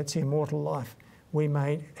 and it's immortal life, we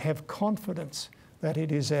may have confidence that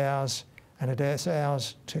it is ours and it is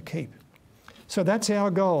ours to keep. So that's our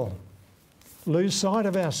goal. Lose sight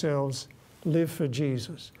of ourselves, live for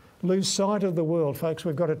Jesus. Lose sight of the world. Folks,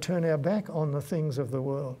 we've got to turn our back on the things of the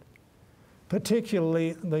world,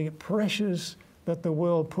 particularly the pressures that the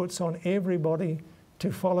world puts on everybody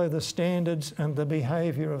to follow the standards and the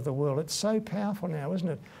behaviour of the world. It's so powerful now, isn't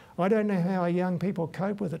it? I don't know how our young people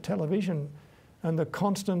cope with the television and the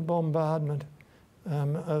constant bombardment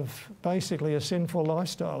of basically a sinful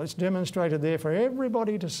lifestyle. It's demonstrated there for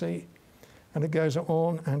everybody to see, and it goes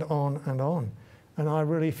on and on and on. And I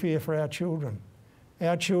really fear for our children.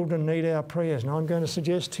 Our children need our prayers, and I'm going to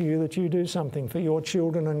suggest to you that you do something for your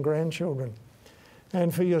children and grandchildren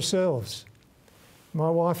and for yourselves. My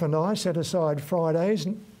wife and I set aside Fridays,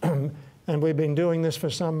 and we've been doing this for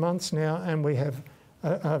some months now, and we have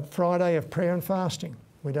a Friday of prayer and fasting.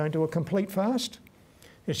 We don't do a complete fast.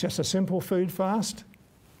 It's just a simple food fast.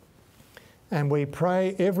 And we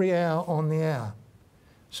pray every hour on the hour.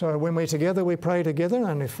 So when we're together, we pray together,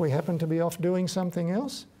 and if we happen to be off doing something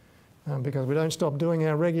else, because we don't stop doing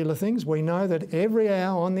our regular things, we know that every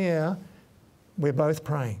hour on the hour, we're both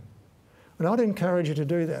praying. And I'd encourage you to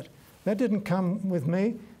do that. That didn't come with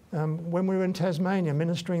me. When we were in Tasmania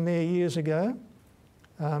ministering there years ago,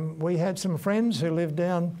 we had some friends who lived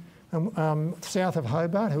down south of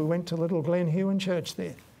Hobart who went to Little Glen Huon Church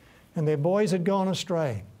there, and their boys had gone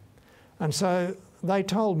astray. And so they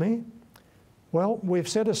told me, well, we've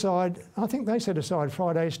set aside, I think they set aside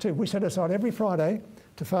Fridays too. We set aside every Friday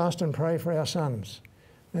to fast and pray for our sons.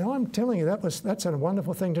 Now I'm telling you, that's a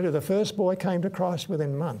wonderful thing to do. The first boy came to Christ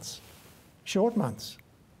within months, short months.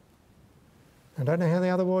 I don't know how the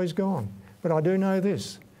other boy's gone, but I do know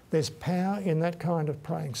this. There's power in that kind of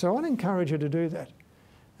praying. So I'd encourage you to do that.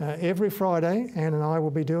 Every Friday, Anne and I will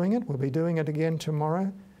be doing it. We'll be doing it again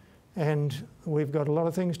tomorrow. And we've got a lot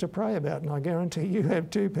of things to pray about. And I guarantee you have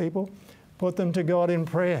two people. Put them to God in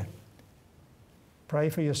prayer. Pray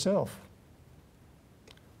for yourself.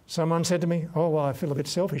 Someone said to me, oh, well, I feel a bit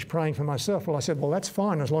selfish praying for myself. Well, I said, well, that's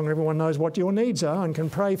fine as long as everyone knows what your needs are and can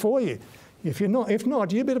pray for you. If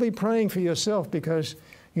not, you better be praying for yourself because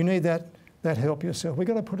you need that help yourself. We've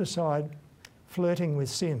got to put aside flirting with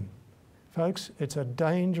sin. Folks, it's a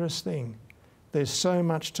dangerous thing. There's so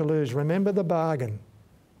much to lose. Remember the bargain.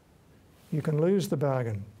 You can lose the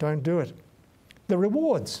bargain. Don't do it. The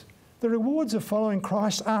rewards of following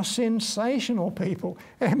Christ are sensational, people.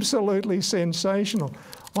 Absolutely sensational.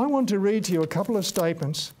 I want to read to you a couple of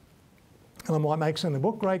statements, and I might make some in the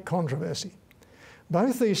book, Great Controversy.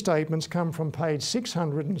 Both these statements come from page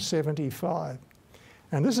 675.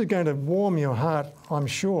 And this is going to warm your heart, I'm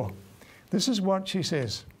sure. This is what she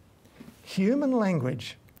says. Human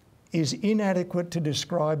language is inadequate to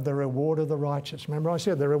describe the reward of the righteous. Remember I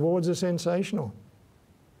said the rewards are sensational.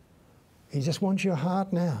 He just wants your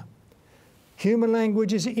heart now. Human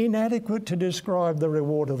language is inadequate to describe the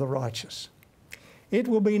reward of the righteous. It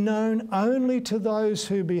will be known only to those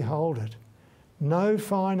who behold it. No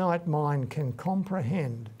finite mind can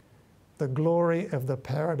comprehend the glory of the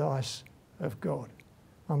paradise of God.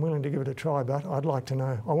 I'm willing to give it a try, but I'd like to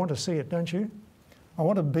know. I want to see it, don't you? I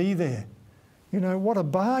want to be there. You know, what a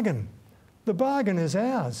bargain. The bargain is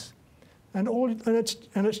ours. And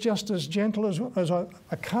it's just as gentle as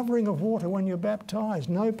a covering of water when you're baptised.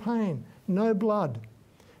 No pain, no blood,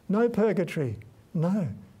 no purgatory. No,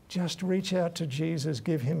 just reach out to Jesus,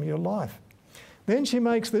 give him your life. Then she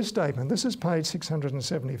makes this statement. This is page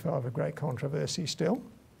 675 of Great Controversy still.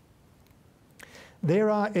 There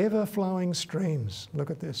are ever-flowing streams, look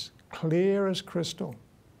at this, clear as crystal.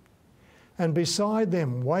 And beside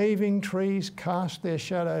them waving trees cast their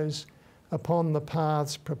shadows upon the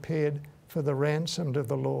paths prepared for the ransomed of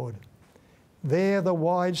the Lord. There the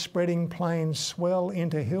wide-spreading plains swell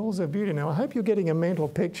into hills of beauty. Now I hope you're getting a mental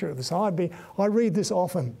picture of this. I read this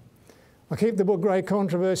often. I keep the book Great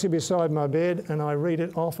Controversy beside my bed and I read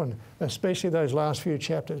it often, especially those last few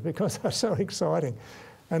chapters because they're so exciting.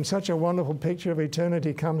 And such a wonderful picture of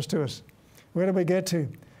eternity comes to us. Where do we get to?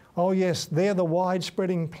 Oh yes, there the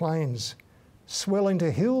wide-spreading plains swell into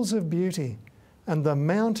hills of beauty, and the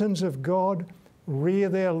mountains of God rear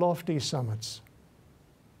their lofty summits.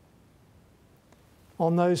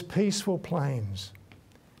 On those peaceful plains,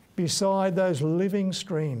 beside those living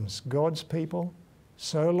streams, God's people,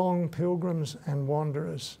 so long pilgrims and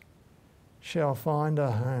wanderers, shall find a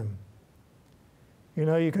home. You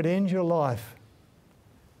know, you could end your life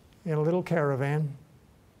in a little caravan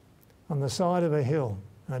on the side of a hill,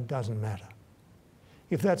 and it doesn't matter.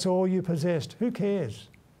 If that's all you possessed, who cares?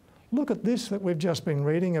 Look at this that we've just been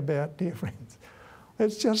reading about, dear friends.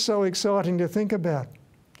 It's just so exciting to think about.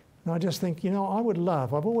 And I just think, you know,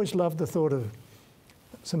 I've always loved the thought of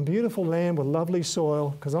some beautiful land with lovely soil,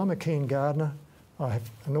 because I'm a keen gardener. I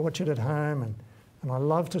have an orchard at home, and I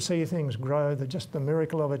love to see things grow. The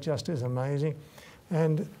miracle of it just is amazing.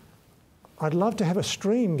 And I'd love to have a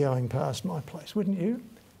stream going past my place, wouldn't you?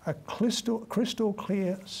 A crystal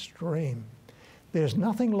clear stream. There's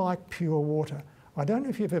nothing like pure water. I don't know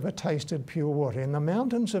if you've ever tasted pure water. In the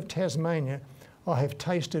mountains of Tasmania, I have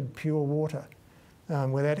tasted pure water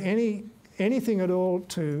without anything at all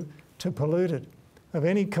to pollute it of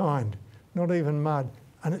any kind, not even mud.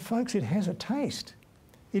 And folks, it has a taste.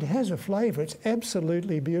 It has a flavour. It's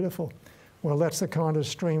absolutely beautiful. Well, that's the kind of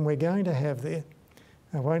stream we're going to have there.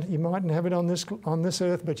 You mightn't have it on this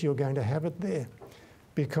earth, but you're going to have it there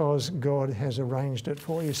because God has arranged it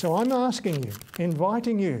for you. So I'm asking you,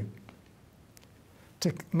 inviting you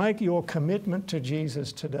to make your commitment to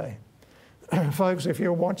Jesus today. Folks, if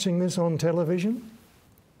you're watching this on television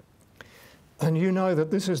and you know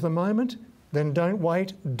that this is the moment, then don't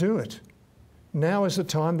wait, do it. Now is the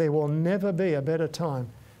time. There will never be a better time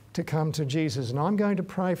to come to Jesus. And I'm going to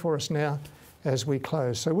pray for us now as we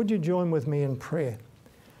close. So would you join with me in prayer?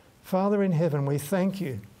 Father in heaven, we thank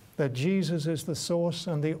you that Jesus is the source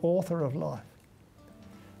and the author of life,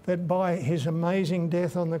 that by his amazing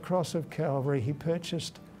death on the cross of Calvary, he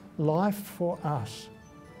purchased life for us.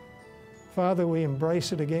 Father, we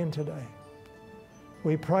embrace it again today.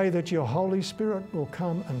 We pray that your Holy Spirit will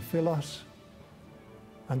come and fill us,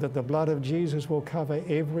 and that the blood of Jesus will cover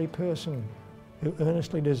every person who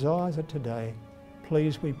earnestly desires it today.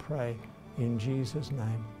 Please, we pray, in Jesus'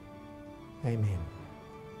 name. Amen.